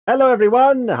Hello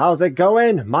everyone, how's it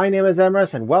going? My name is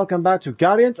Emrys and welcome back to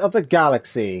Guardians of the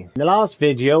Galaxy. In the last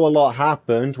video a lot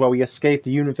happened where we escaped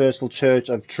the Universal Church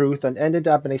of Truth and ended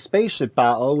up in a spaceship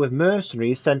battle with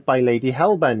mercenaries sent by Lady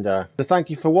Hellbender. So thank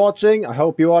you for watching, I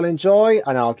hope you all enjoy,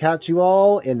 and I'll catch you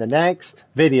all in the next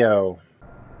video.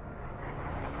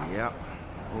 Yep,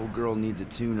 old girl needs a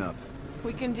tune-up.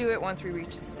 We can do it once we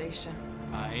reach the station.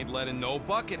 I ain't letting no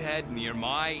buckethead near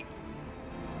my...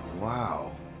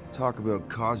 Wow. Talk about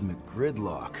cosmic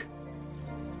gridlock.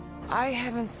 I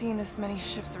haven't seen this many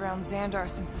ships around Xandar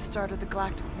since the start of the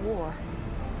Galactic War.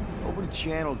 Open a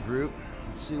channel, Groot.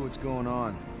 Let's see what's going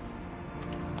on.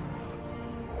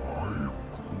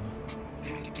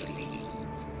 Have to leave.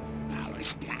 Our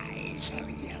skies are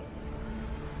yellow.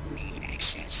 Need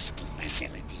access to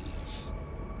facilities.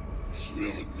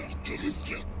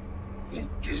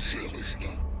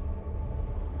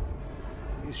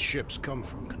 These ships come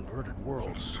from converted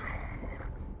worlds.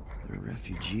 They're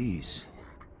refugees.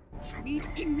 Need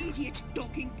immediate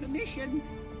docking permission.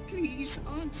 Please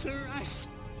answer us.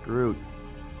 Groot,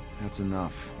 that's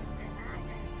enough.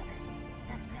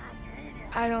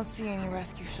 I don't see any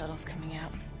rescue shuttles coming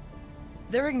out.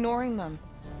 They're ignoring them.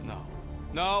 No.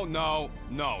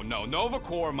 Nova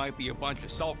Corps might be a bunch of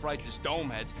self-righteous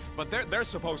domeheads, but they're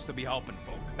supposed to be helping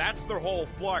folk. That's their whole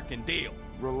flarkin' deal.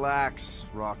 Relax,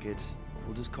 Rocket.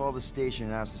 We'll just call the station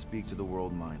and ask to speak to the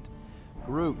World Mind.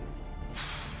 Groot.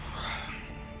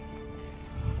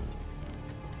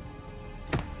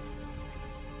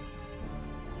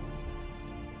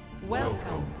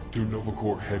 Welcome to Nova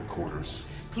Corps headquarters.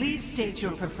 Please state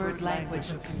your preferred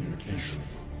language of communication.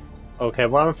 Okay,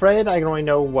 well I'm afraid I can only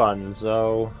know one,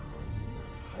 so...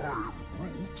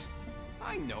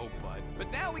 I know, bud,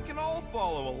 but now we can all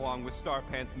follow along with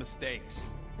Starpant's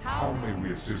mistakes. How may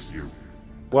we assist you?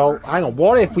 Well, hang on,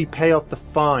 what if we pay off the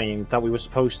fine that we were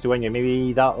supposed to anyway?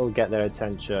 Maybe that'll get their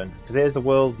attention. Because there's the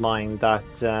world mine that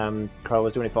Carl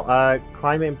was doing it for.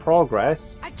 Crime in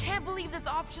progress. I can't believe this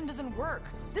option doesn't work.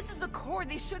 This is the Corps,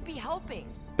 they should be helping.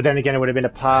 But then again, it would have been a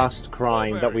past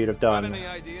crime that we'd have Got done. any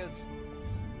ideas?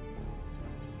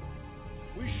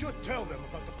 We should tell them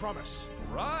about the promise.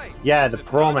 Right. Yeah, the If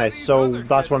promise, these so other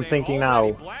that's what I'm ships thinking ain't now.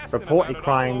 already blasting Report a about it all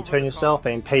crime, over turn the yourself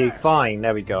in, comms. pay a fine.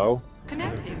 There we go.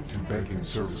 Connecting. To banking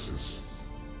services.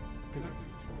 Connecting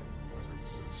to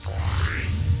services.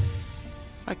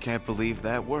 I can't believe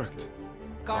that worked.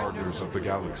 Gardeners of the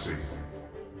Galaxy.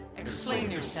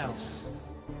 Explain yourselves.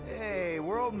 Hey,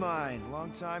 World Mind.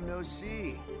 Long time no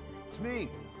see. It's me.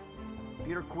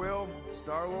 Peter Quill,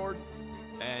 Star-Lord.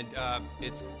 And,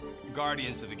 it's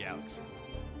Guardians of the Galaxy.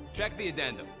 Check the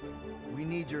addendum. We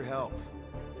need your help.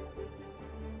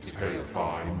 To pay a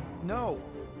fine. No,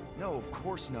 of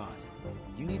course not.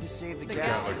 You need to save the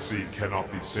Galaxy cannot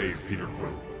be saved, Peter Quill.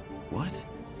 What?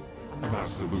 A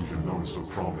mass delusion known as the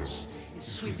Promise. Is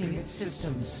sweeping its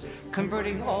systems,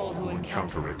 converting all who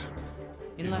encounter Counter it.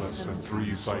 in less than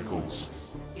 3 cycles.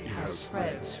 it has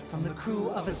spread from the crew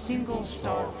of a single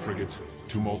star Frigate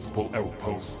to multiple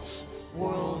outposts.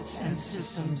 worlds and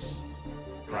systems.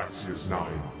 Praxius 9.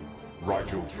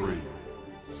 Rigel 3.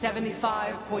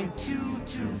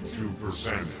 75.222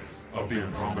 2% of the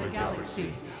Andromeda Galaxy.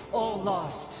 galaxy, all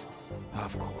lost.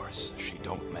 Of course, she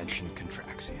don't mention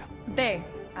Contraxia. They,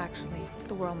 actually.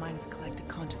 The world mind is a collective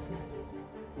consciousness.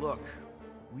 Look,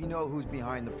 we know who's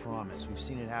behind the promise. We've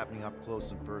seen it happening up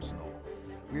close and personal.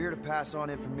 We're here to pass on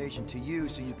information to you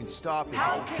so you can stop it.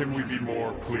 How can we be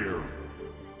more clear?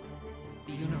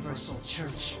 The Universal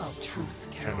Church of Truth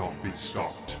Cannot be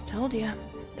stopped. Told ya,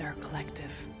 they're a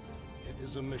collective. It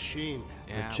is a machine.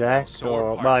 Yeah, Check, so are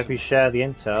or parts well, of if we it. share the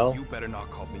intel. You better not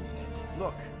call me in it.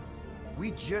 Look,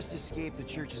 we just escaped the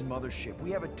Church's mothership.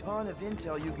 We have a ton of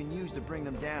intel you can use to bring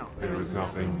them down. There is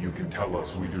nothing you can tell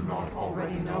us we do not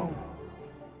already know.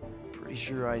 Pretty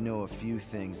sure I know a few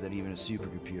things that even a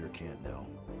supercomputer can't know.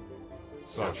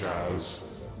 Such as...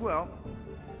 Well,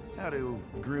 how to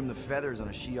groom the feathers on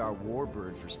a Shi'ar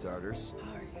warbird, for starters.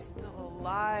 Are you still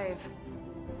alive?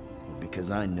 Because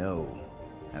I know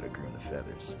how to groom the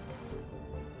feathers.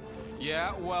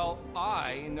 Yeah, well,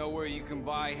 I know where you can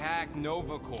buy hack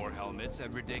Nova Corps helmets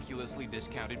at ridiculously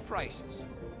discounted prices.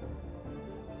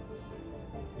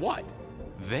 What?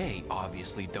 They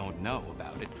obviously don't know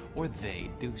about it, or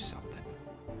they'd do something.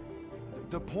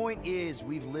 The point is,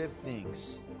 we've lived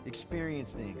things,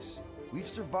 experienced things. We've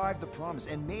survived the promise,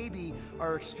 and maybe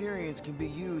our experience can be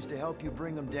used to help you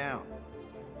bring them down.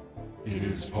 It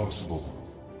is possible.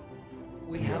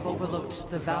 We have overlooked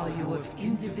the value of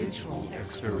individual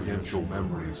Experiential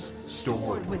memories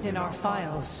stored within our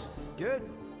files. Good.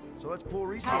 So let's pull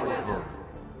resources. However,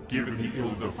 Given the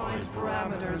ill-defined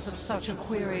Parameters of such a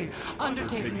query,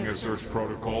 undertaking taking a search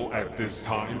protocol at this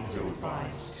time is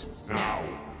advised. now.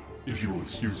 If you will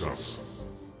excuse us,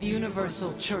 The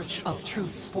Universal Church of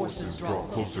Truth's forces draw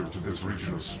closer to this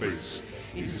region of space.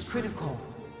 It is critical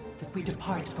that we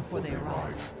depart before they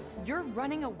arrive. You're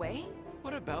running away?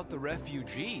 What about the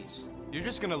refugees? You're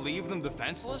just gonna leave them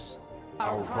defenseless?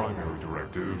 Our primary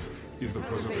directive is the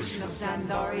preservation Preservation of of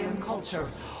Xandarian culture.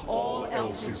 All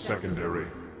else is is secondary.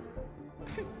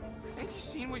 Have you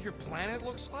seen what your planet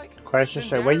looks like? Question,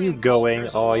 so where you Xandarian going,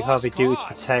 culture's a or you have a lost duty to cause.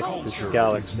 protect this Culture is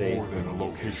galaxy? more than a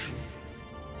location.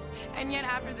 And yet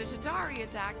after the Shatari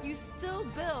attack, you still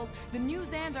build the new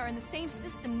Xandar in the same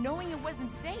system knowing it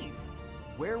wasn't safe.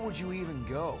 Where would you even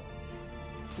go?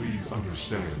 Please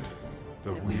understand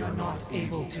that we are not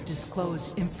able to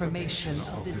disclose information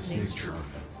of this nature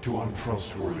to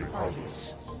untrustworthy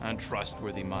parties. parties.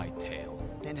 Untrustworthy my tale.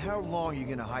 And how long are you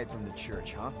gonna hide from the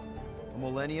church, huh? A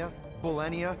millennia?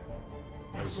 Millennia?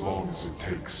 As long as it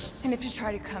takes. And if you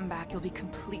try to come back, you'll be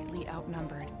completely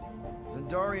outnumbered.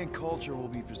 Xandarian culture will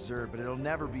be preserved, but it'll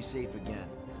never be safe again.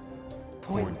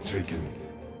 Point taken.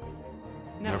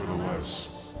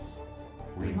 Nevertheless,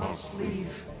 we must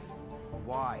leave.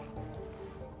 Why?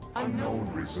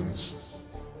 Unknown reasons.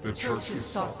 The Church church is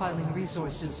stockpiling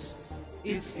resources.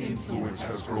 Its influence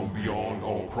has grown beyond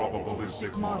all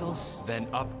probabilistic models. Then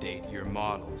update your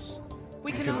models.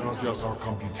 We We can cannot adjust our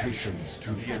computations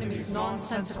to the enemy's enemy's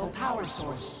nonsensical power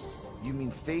source. You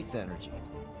mean faith energy?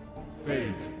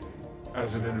 faith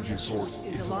as an energy source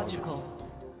Is is illogical.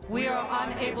 We are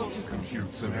unable to compute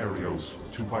scenarios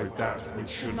to fight that which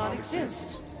should not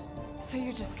exist. So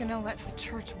you're just gonna let the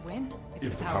church win?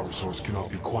 If the power source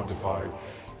cannot be quantified,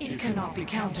 It cannot be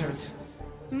countered.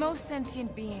 Most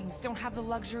sentient beings don't have the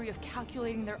luxury of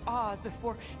calculating their odds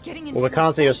before getting into Well, we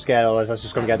can't a say you're fight. scared of this, let's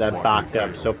just gonna get that backed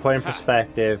up. So put in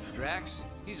perspective. Drax,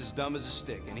 he's as dumb as a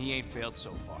stick, and he ain't failed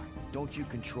so far. Don't you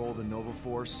control the Nova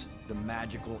Force? The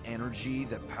magical energy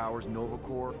that powers Nova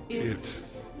Corps? it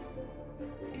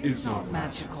is not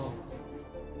Magical.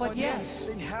 But yes,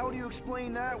 Then how do you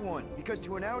explain that one? Because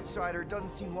to an outsider, it doesn't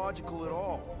seem logical at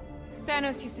all.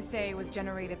 Thanos used to say it was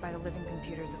generated by the living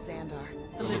computers of Xandar.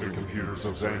 the living computers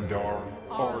of Xandar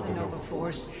are the Nova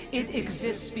Force. It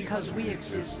exists because we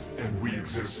exist. and we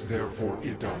exist, therefore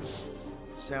it does.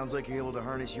 Sounds like you're able to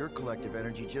harness your collective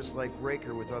energy just like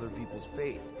Raker with other people's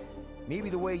faith. Maybe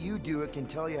the way you do it can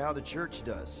tell you how the church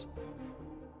does.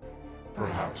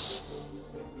 Perhaps.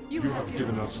 You have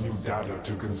given us new data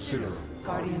to consider.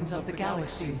 Guardians of the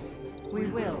Galaxy. We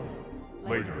will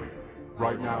Later.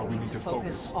 Right now we need to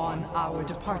focus focus. on our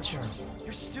departure.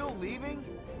 You're still leaving?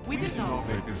 We did Do not not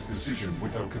make this decision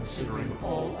without considering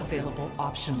all available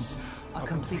options. A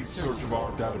complete search of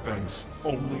our databanks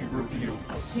only revealed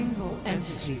A single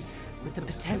entity with the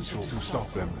potential to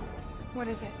stop them. What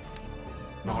is it?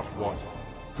 Not what,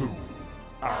 who,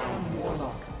 Alan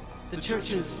Warlock, the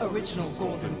Church's original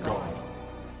Golden God.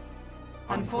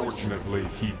 Unfortunately,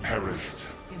 he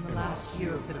perished. In the last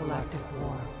year of the Galactic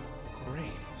War,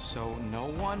 Great. So no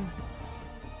one?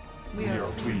 we We are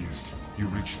are pleased you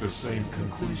reached the same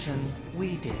conclusion. conclusion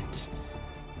we did.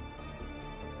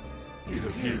 It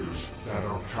appears that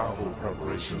our travel These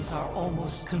preparations are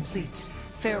almost complete.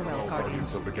 Farewell,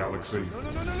 Guardians Guardians. of the Galaxy.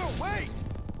 No, wait!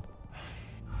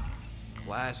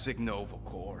 Classic Nova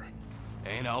Corps.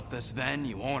 Ain't helped us then,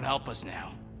 you won't help us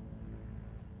now.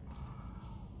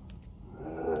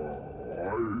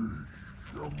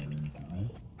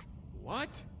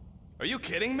 What? Are you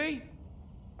kidding me?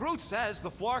 Groot says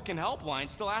the Flarkin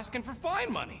helpline's still asking for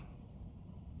fine money.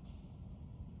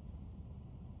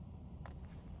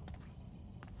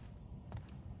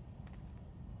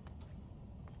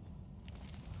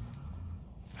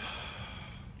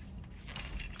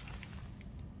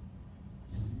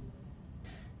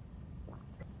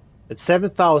 It's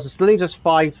 7,000, still leaves us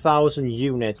 5,000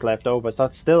 units left over, so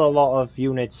that's still a lot of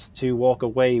units to walk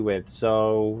away with,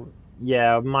 so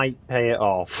yeah, I might pay it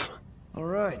off.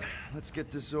 Alright, let's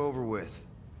get this over with.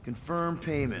 Confirm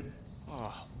payment.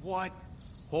 Oh, what?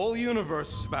 Whole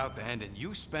universe is about to end and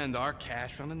you spend our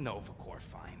cash on a Nova Corps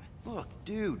fine. Look,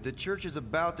 dude, the church is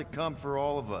about to come for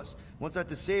all of us. Once that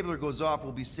disabler goes off,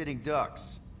 we'll be sitting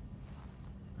ducks.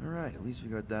 Alright, at least we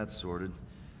got that sorted.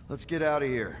 Let's get out of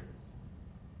here.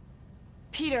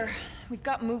 Peter, we've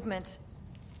got movement.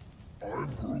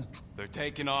 They're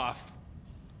taking off.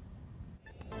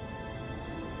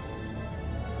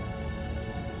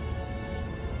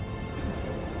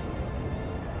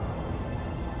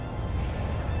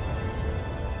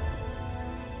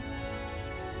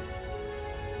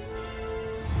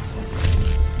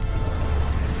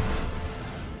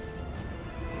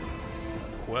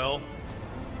 Quill,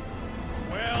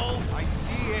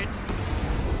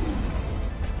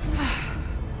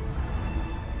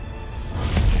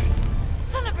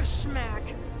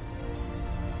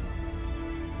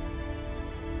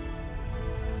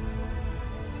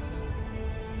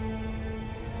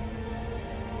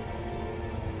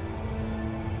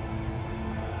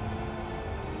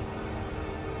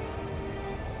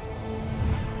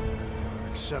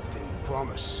 accepting the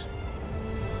promise.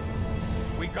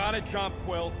 We gotta jump,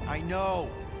 Quill. I know.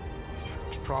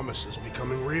 Drax's promise is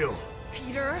becoming real.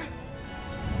 Peter?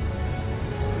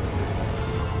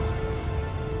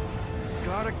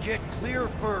 Gotta get clear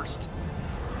first.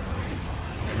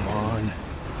 Come on.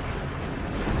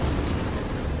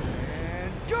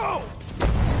 And go!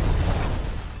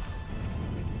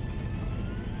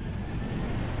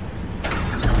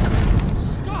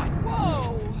 Scott!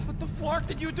 Whoa! What the flark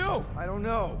did you do? I don't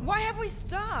know. Why have we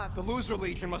stopped? The Loser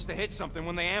Legion must have hit something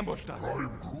when they ambushed us.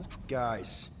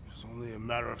 Guys, It's only a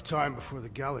matter of time before the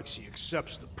galaxy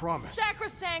accepts the promise.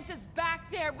 Sacrosanct is back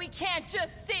there. We can't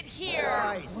just sit here.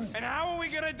 guys. And how are we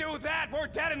gonna do that? We're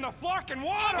dead in the flarkin'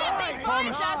 water! And if they find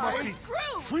Promise us, must we're be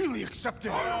screwed. freely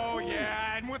accepted. Oh,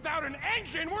 yeah, and without an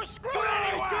engine, we're screwed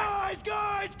anyway!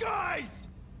 Guys!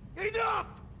 Enough!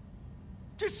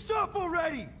 Just stop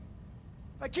already!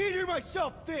 I can't hear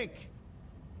myself think!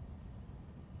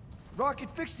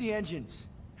 Rocket, fix the engines.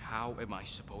 How am I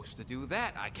supposed to do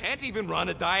that? I can't even run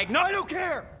a diagnostic. I don't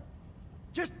care!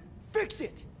 Just fix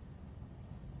it!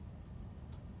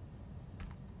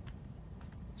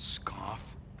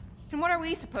 Scoff. And what are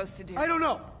we supposed to do? I don't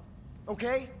know,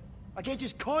 okay? I can't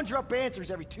just conjure up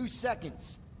answers every 2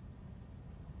 seconds.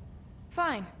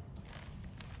 Fine.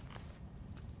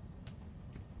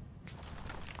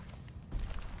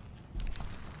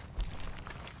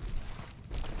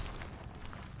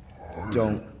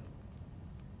 Don't.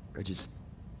 I just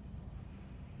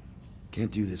can't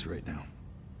do this right now.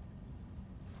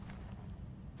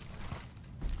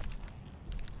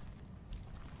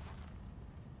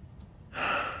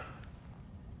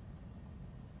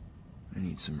 I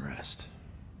need some rest.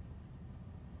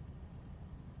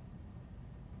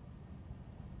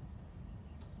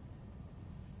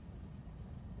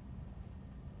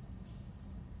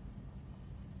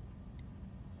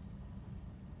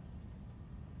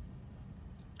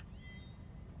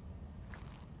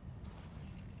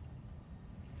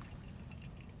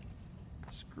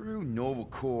 Screw Nova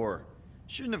Corps.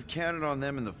 Shouldn't have counted on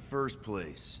them in the first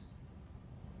place.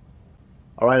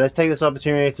 Alright, let's take this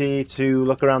opportunity to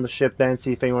look around the ship then,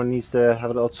 see if anyone needs to have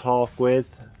a little talk with.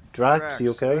 Drax,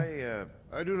 you okay?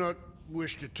 I do not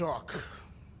wish to talk.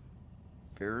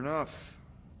 Fair enough.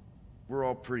 We're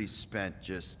all pretty spent,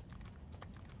 just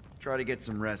try to get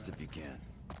some rest if you can.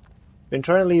 Been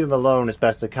trying to leave him alone as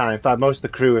best I can. In fact, most of the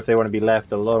crew, if they want to be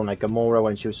left alone, like Gamora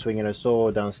when she was swinging her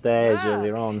sword downstairs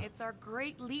earlier on. It's our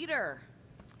great leader.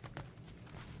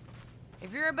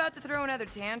 If you're about to throw another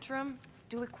tantrum,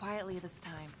 do it quietly this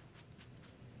time.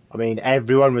 I mean,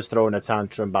 everyone was throwing a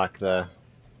tantrum back there.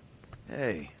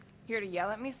 Hey. Here to yell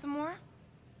at me some more?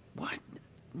 What?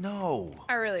 No.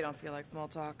 I really don't feel like small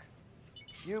talk.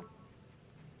 You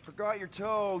forgot your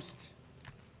toast.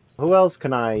 Who else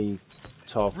can I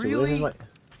talk to? Really? Like...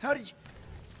 How did you...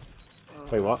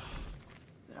 Wait, what?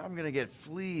 I'm gonna get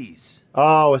fleas.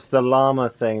 Oh, it's the llama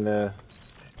thing there.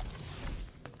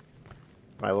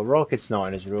 Right, well, Rocket's not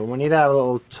in his room. We need to have a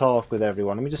little talk with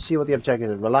everyone. Let me just see what the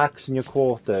objective is. Relax in your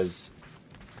quarters.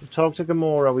 We've talked to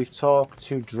Gamora. We've talked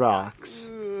to Drax.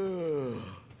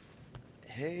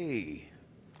 Hey.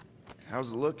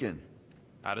 How's it looking?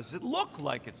 How does it look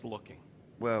like it's looking?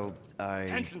 Well,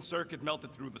 Tension circuit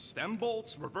melted through the stem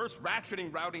bolts, reverse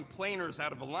ratcheting routing planers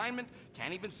out of alignment,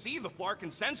 can't even see the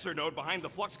Flarkin sensor node behind the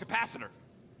flux capacitor.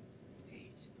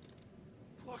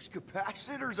 Flux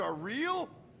capacitors are real?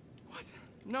 What?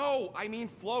 No, I mean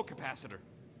flow capacitor.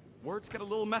 Words get a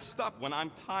little messed up when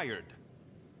I'm tired.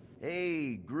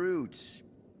 Hey, Groot.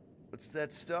 What's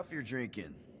that stuff you're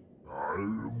drinking? I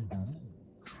am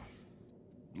Groot.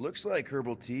 Looks like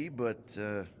herbal tea, but,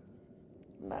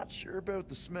 not sure about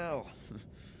the smell.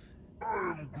 I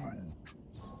am Groot.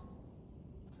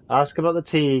 Ask about the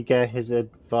tea, get his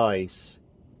advice.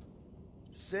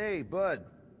 Say, bud,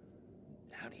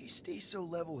 how do you stay so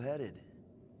level-headed?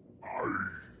 I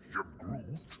am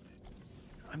Groot.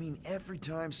 I mean, every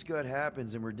time Scud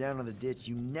happens and we're down in the ditch,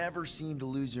 you never seem to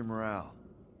lose your morale.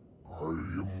 I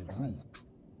am Groot.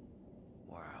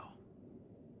 Wow.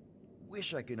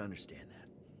 Wish I could understand that.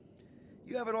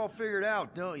 You have it all figured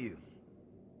out, don't you?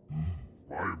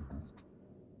 I am Groot.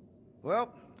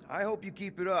 Well, I hope you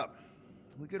keep it up.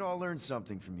 We could all learn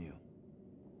something from you.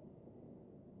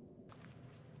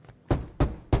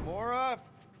 Gamora?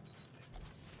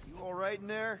 You all right in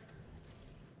there?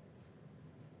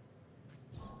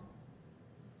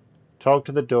 Talk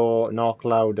to the door, knock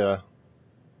louder.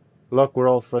 Look, we're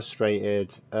all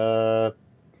frustrated. I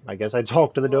guess I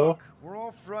talk to the door. Look, we're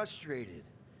all frustrated.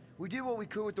 We did what we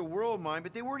could with the world mind,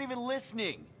 but they weren't even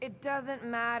listening. It doesn't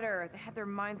matter. They had their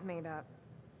minds made up.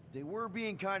 They were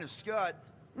being kind of Scud.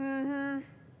 Mm-hmm.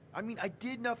 I mean, I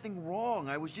did nothing wrong.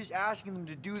 I was just asking them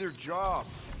to do their job.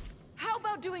 How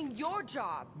about doing your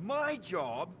job? My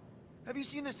job? Have you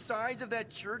seen the size of that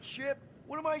church ship?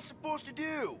 What am I supposed to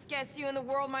do? Guess you and the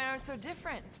world might aren't so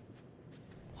different.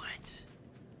 What?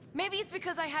 Maybe it's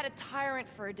because I had a tyrant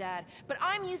for a dad, but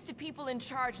I'm used to people in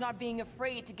charge not being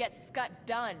afraid to get scut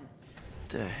done.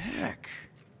 The heck?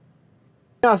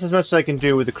 That's as much as I can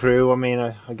do with the crew. I mean,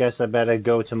 I guess I better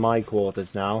go to my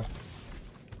quarters now.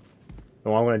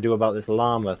 What I'm going to do about this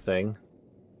llama thing.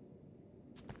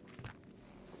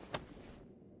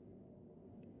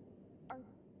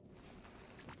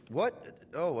 What?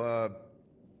 Oh,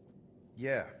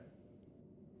 yeah.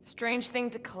 Strange thing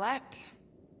to collect.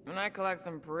 And I collect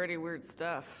some pretty weird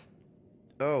stuff.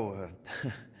 Oh,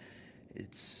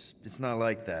 it's not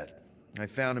like that. I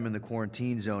found him in the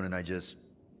quarantine zone and I just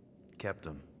kept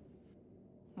him.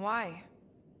 Why?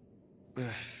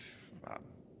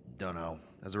 Don't know.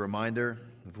 As a reminder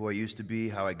of who I used to be,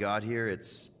 how I got here,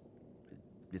 it's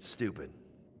stupid.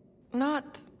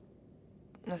 Not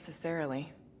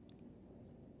necessarily.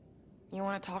 You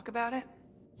want to talk about it?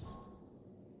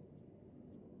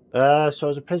 So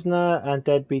as a prisoner and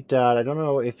deadbeat dad, I don't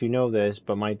know if you know this,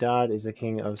 but my dad is the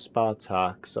king of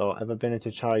Spartak, so ever been into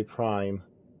Chari Prime?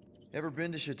 Ever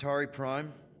been to Shatari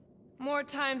Prime? More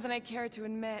times than I care to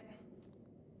admit.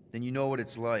 Then you know what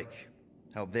it's like.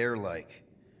 How they're like.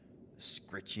 The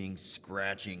scritching,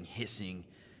 scratching, hissing,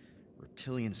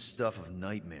 reptilian stuff of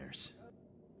nightmares.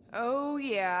 Oh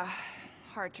yeah,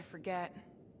 hard to forget.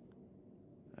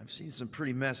 I've seen some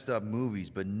pretty messed up movies,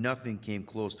 but nothing came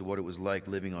close to what it was like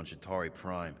living on Shatari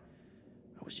Prime.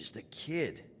 I was just a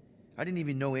kid. I didn't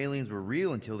even know aliens were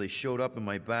real until they showed up in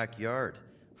my backyard.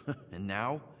 And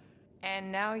now?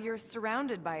 And now you're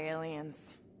surrounded by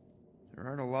aliens. There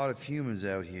aren't a lot of humans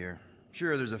out here.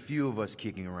 Sure, there's a few of us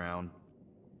kicking around.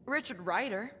 Richard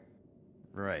Ryder.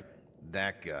 Right,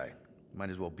 that guy. Might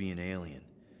as well be an alien.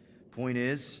 Point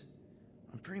is,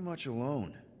 I'm pretty much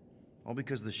alone. All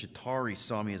because the Shatari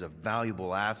saw me as a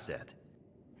valuable asset.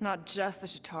 Not just the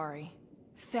Shatari.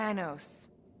 Thanos.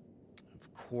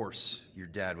 Of course, your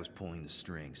dad was pulling the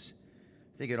strings.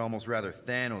 I think I'd almost rather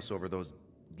Thanos over those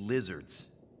lizards.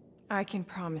 I can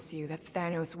promise you that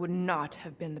Thanos would not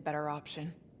have been the better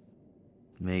option.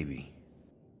 Maybe.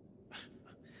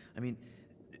 I mean,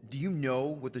 do you know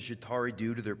what the Shatari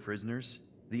do to their prisoners?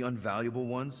 The unvaluable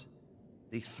ones?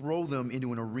 They throw them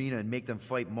into an arena and make them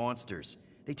fight monsters.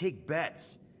 They take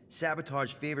bets,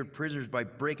 sabotage favored prisoners by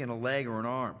breaking a leg or an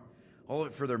arm. All of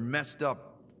it for their messed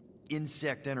up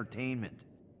insect entertainment.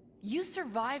 You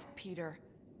survived, Peter.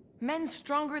 Men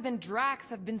stronger than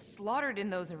Drax have been slaughtered in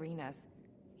those arenas.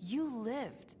 You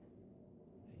lived.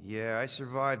 Yeah, I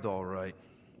survived all right.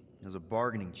 As a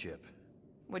bargaining chip.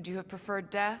 Would you have preferred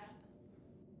death?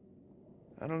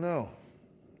 I don't know.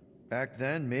 Back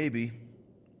then, maybe.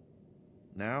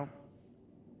 Now,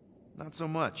 not so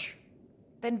much.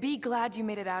 Then be glad you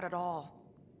made it out at all.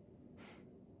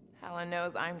 Helen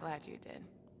knows I'm glad you did.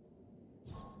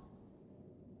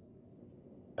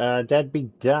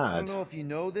 Deadbeat dad. I don't know if you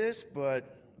know this,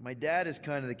 but my dad is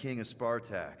kind of the king of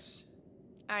Spartax.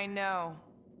 I know.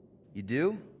 You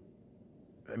do?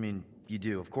 I mean, you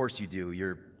do. Of course you do.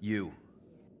 You're you.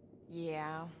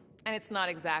 Yeah, and it's not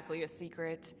exactly a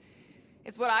secret.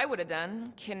 It's what I would have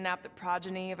done, kidnap the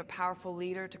progeny of a powerful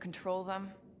leader to control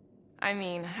them. I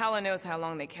mean, Helen knows how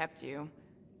long they kept you.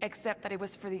 Except that it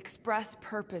was for the express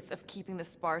purpose of keeping the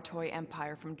Spartoi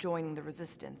Empire from joining the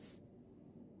Resistance.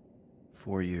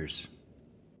 4 years.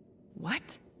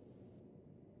 What?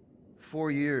 4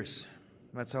 years.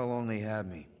 That's how long they had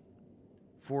me.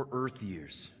 4 Earth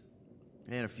years.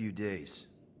 And a few days.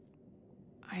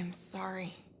 I'm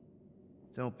sorry.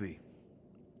 Don't be.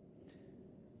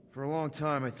 For a long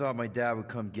time, I thought my dad would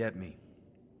come get me.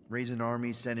 Raise an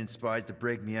army, send in spies to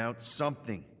break me out,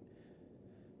 something.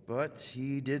 But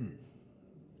he didn't.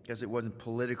 Guess it wasn't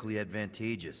politically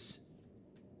advantageous.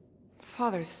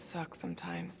 Fathers suck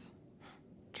sometimes.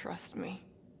 Trust me.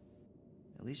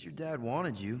 At least your dad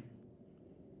wanted you.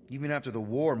 Even after the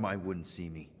war, Mine wouldn't see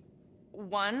me.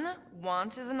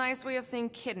 Want is a nice way of saying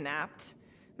kidnapped.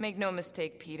 Make no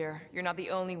mistake, Peter. You're not the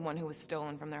only one who was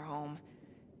stolen from their home.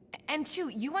 And 2,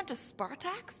 you went to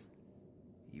Spartax?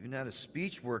 Even had a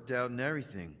speech worked out and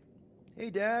everything. Hey,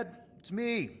 Dad, it's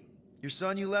me. Your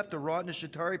son you left to rot in a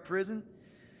Shatari prison?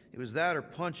 It was that or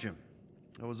punch him.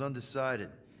 I was undecided.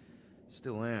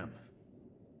 Still am.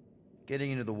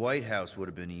 Getting into the White House would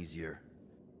have been easier.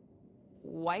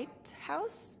 White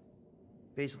House?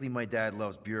 Basically, my dad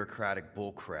loves bureaucratic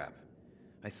bullcrap.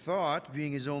 I thought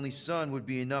being his only son would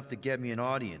be enough to get me an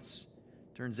audience.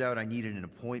 Turns out I needed an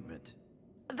appointment.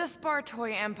 The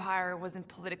Spartoi Empire was in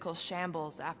political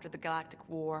shambles after the Galactic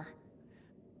War.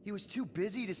 He was too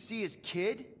busy to see his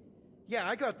kid? Yeah,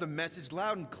 I got the message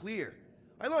loud and clear.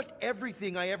 I lost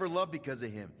everything I ever loved because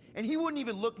of him, and he wouldn't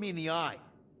even look me in the eye.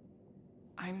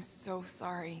 I'm so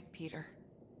sorry, Peter.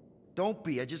 Don't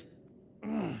be, I just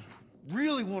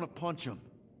really want to punch him.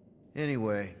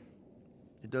 Anyway,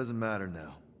 it doesn't matter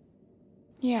now.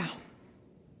 Yeah,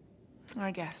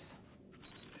 I guess.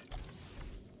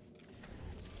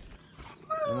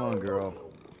 Come on, girl.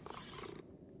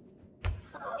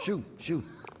 Shoo, shoo.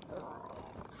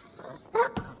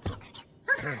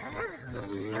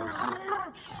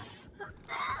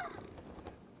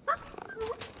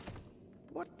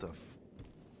 What the f...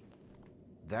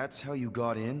 That's how you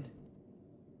got in?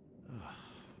 Ugh,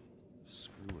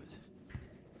 screw it.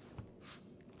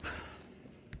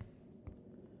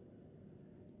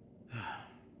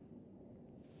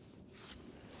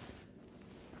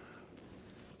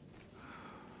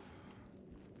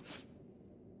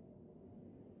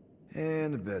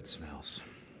 And the bed smells.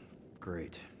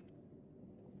 Great.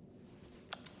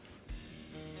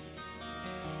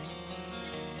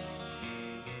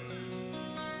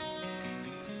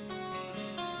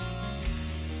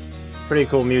 Pretty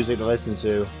cool music to listen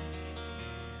to.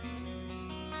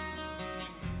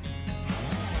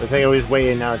 I think I was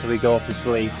waiting now until we go off to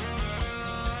sleep.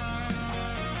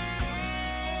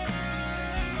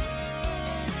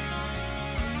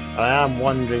 I am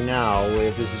wondering now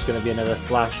if this is going to be another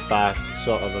flashback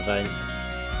sort of event.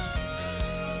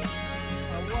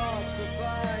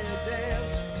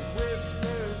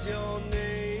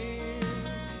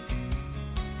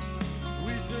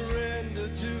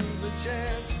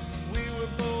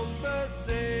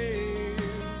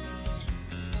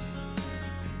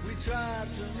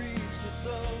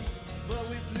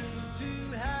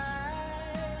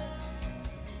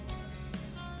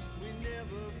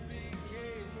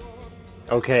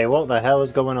 Okay, what the hell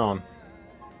is going on?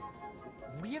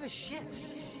 We have a ship.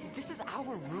 This is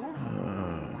our room?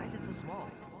 Why is it so small?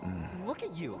 Look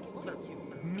at you.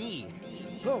 Me.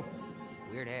 Oh!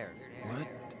 Weird hair. What?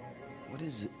 What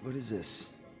is it? What is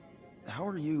this? How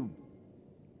are you...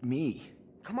 me?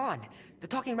 Come on. The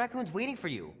talking raccoon's waiting for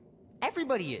you.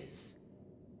 Everybody is.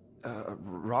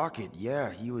 Rocket,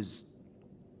 yeah, he was...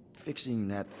 fixing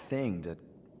that thing that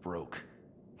broke.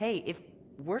 Hey, if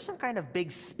we're some kind of big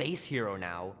space hero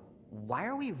now, why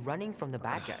are we running from the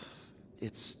bad guys?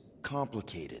 It's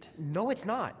complicated. No, it's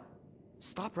not.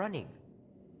 Stop running.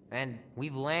 And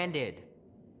we've landed.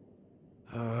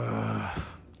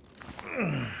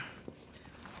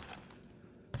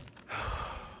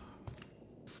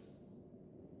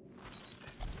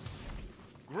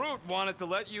 Groot wanted to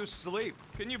let you sleep.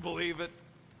 Can you believe it?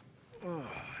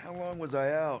 How long was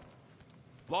I out?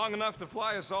 Long enough to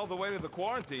fly us all the way to the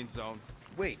quarantine zone.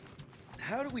 Wait,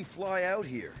 how do we fly out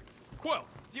here? Quill,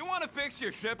 do you want to fix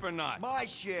your ship or not? My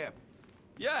ship!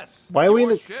 Yes. Why are we in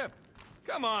your the ship?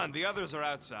 Come on, the others are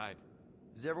outside.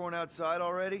 Is everyone outside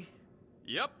already?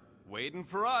 Yep, waiting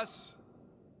for us.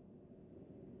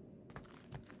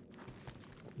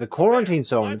 the quarantine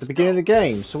zone at the beginning of the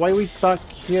game? So why are we back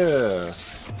here?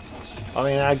 I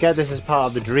mean, I get this is part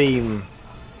of the dream,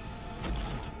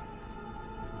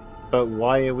 but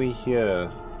why are we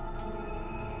here?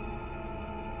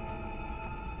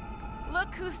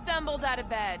 Look who stumbled out of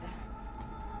bed.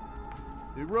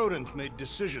 The rodent made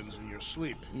decisions in your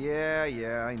sleep.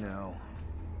 Yeah, I know.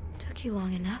 Took you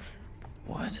long enough.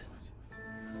 What?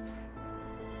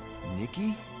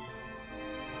 Nikki?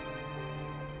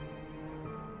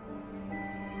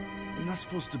 You're not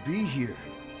supposed to be here.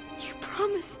 You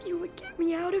promised you would get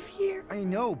me out of here. I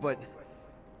know, but...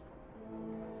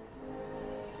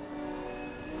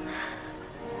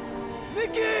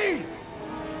 Nikki!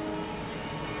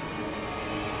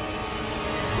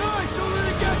 Guys, don't let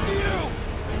it get to you!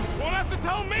 Won't have to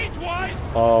tell me twice!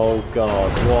 Oh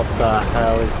god, what the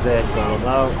hell is this? I don't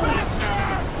know.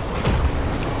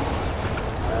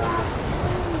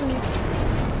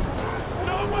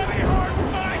 Nobody hurts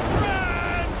my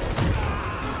friend!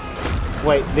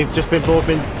 Wait, they've just been both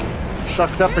been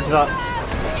sucked up into that.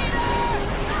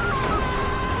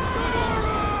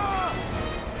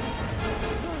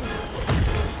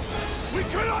 We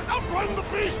cannot outrun the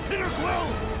beast, Peter Quill!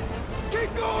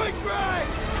 Keep going,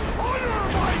 Drax!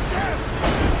 Honor my death!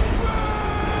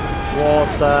 Drax! What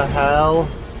the hell?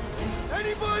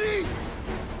 Anybody?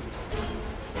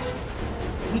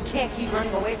 We can't keep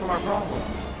running away from our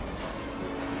problems.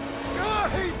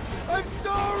 Guys! I'm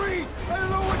sorry! I don't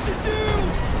know what to do!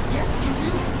 Yes, you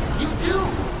do. You do.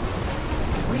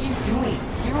 What are you doing?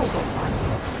 Heroes don't run.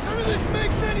 None of this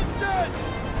makes any sense!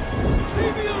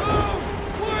 Leave me alone!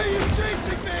 Why are you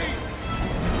chasing me?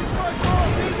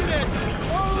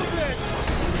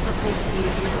 supposed to be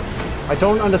a hero. I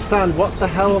don't understand. What the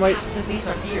hell am I... We have to face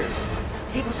our fears.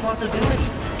 Take responsibility.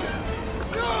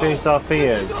 Face our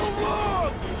fears. This is all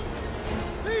wrong!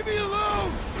 Leave me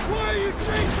alone! Why are you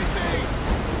chasing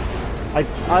me?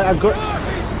 I'm good.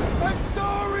 Guys, I'm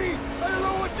sorry! I don't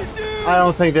know what to do! I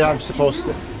don't think that I'm supposed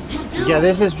to... Yeah,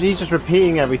 he's just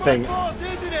repeating everything. It's my fault,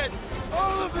 isn't it?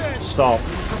 All of it! Stop. We're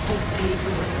supposed to be a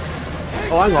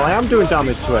hero. Oh, hang on, I am doing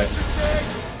damage to it.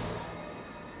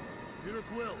 Peter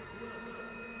Quill!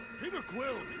 Peter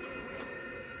Quill!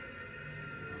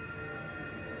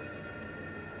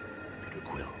 Peter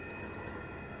Quill.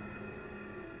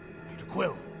 Peter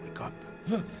Quill, wake up.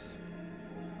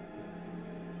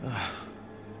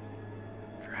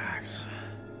 Drax.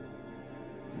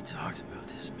 We talked about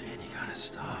this, man. You gotta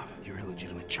stop. Your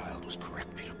illegitimate child was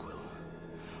correct, Peter Quill.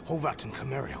 Hovat and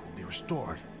Chimeria will be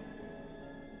restored.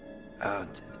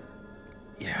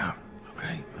 Yeah,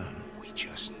 okay. We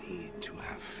just need to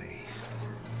have faith.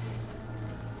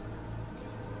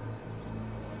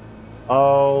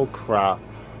 Oh, crap.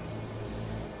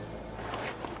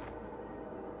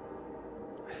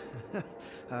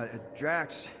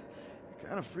 Drax, you're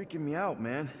kind of freaking me out,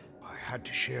 man. I had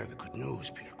to share the good news,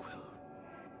 Peter Quill.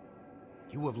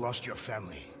 You have lost your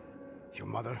family. Your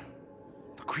mother,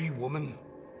 the Kree woman.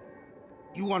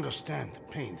 You understand the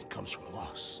pain that comes from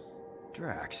loss.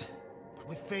 Drax. But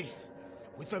with faith,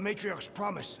 with the Matriarch's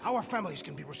promise, our families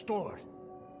can be restored.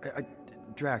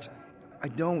 Drax, I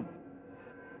don't...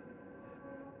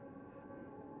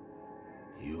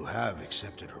 You have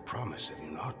accepted her promise, have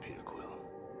you not, Peter Quill?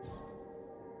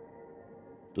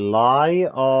 Lie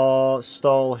or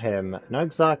stole him? Not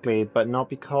exactly, but not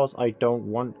because I don't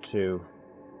want to.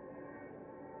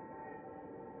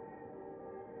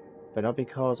 But not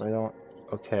because I don't...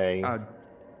 Okay.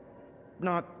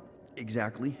 Not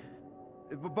exactly.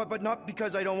 But not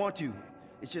because I don't want to.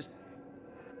 It's just...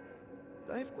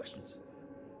 I have questions.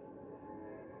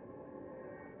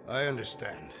 I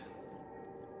understand.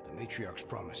 The Matriarch's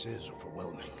promise is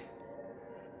overwhelming.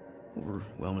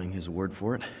 Overwhelming is a word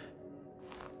for it.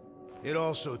 It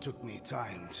also took me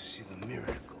time to see the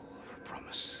miracle of her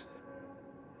promise.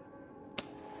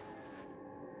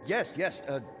 Yes,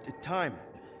 time.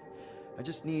 I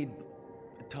just need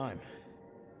time.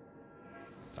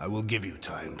 I will give you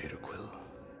time, Peter Quill.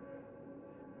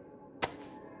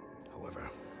 However,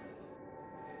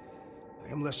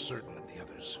 I am less certain of the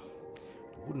others.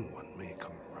 The Wooden One may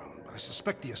come around, but I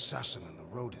suspect the assassin and the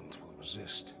rodent will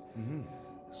resist.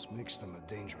 This makes them a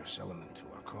dangerous element to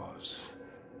our cause.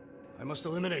 I must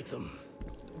eliminate them.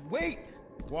 Wait!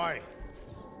 Why?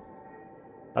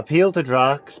 Appeal to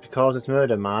Drax because it's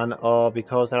Murder Man, or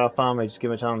because they're our family, just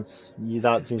give him a chance.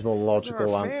 That seems more logical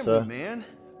They're our answer. family, man.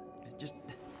 Just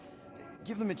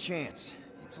give them a chance.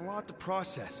 It's a lot to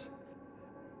process.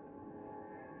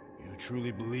 You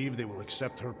truly believe they will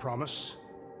accept her promise?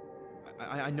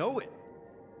 I know it.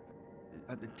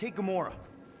 Take Gamora.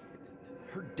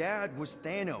 Her dad was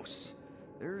Thanos.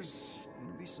 There's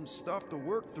gonna be some stuff to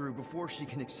work through before she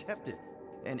can accept it.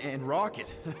 And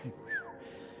Rocket.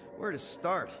 Where to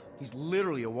start? He's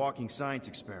literally a walking science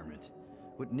experiment.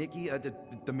 What Nikki, the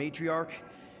matriarch,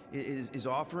 is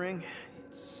offering,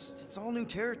 it's all new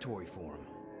territory for him.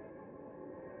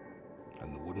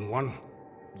 And the Wooden One?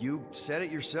 You said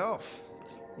it yourself.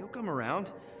 He'll come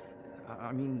around.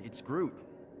 I mean, it's Groot,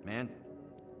 man.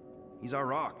 He's our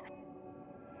rock.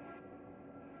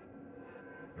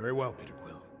 Very well, Peter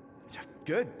Quill.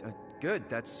 Good, good.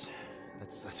 That's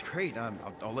great.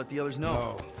 I'll let the others know.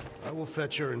 No, I will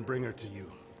fetch her and bring her to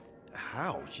you.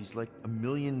 How? She's like a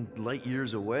million light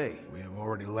years away. We have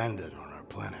already landed on our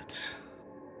planet.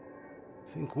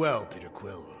 Think well, Peter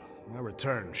Quill. When I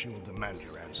return, she will demand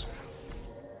your answer.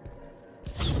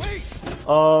 Wait!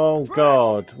 Oh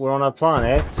god, we're on a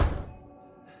planet.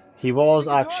 He was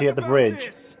actually at the bridge.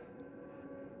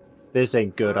 This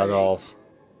ain't good at all.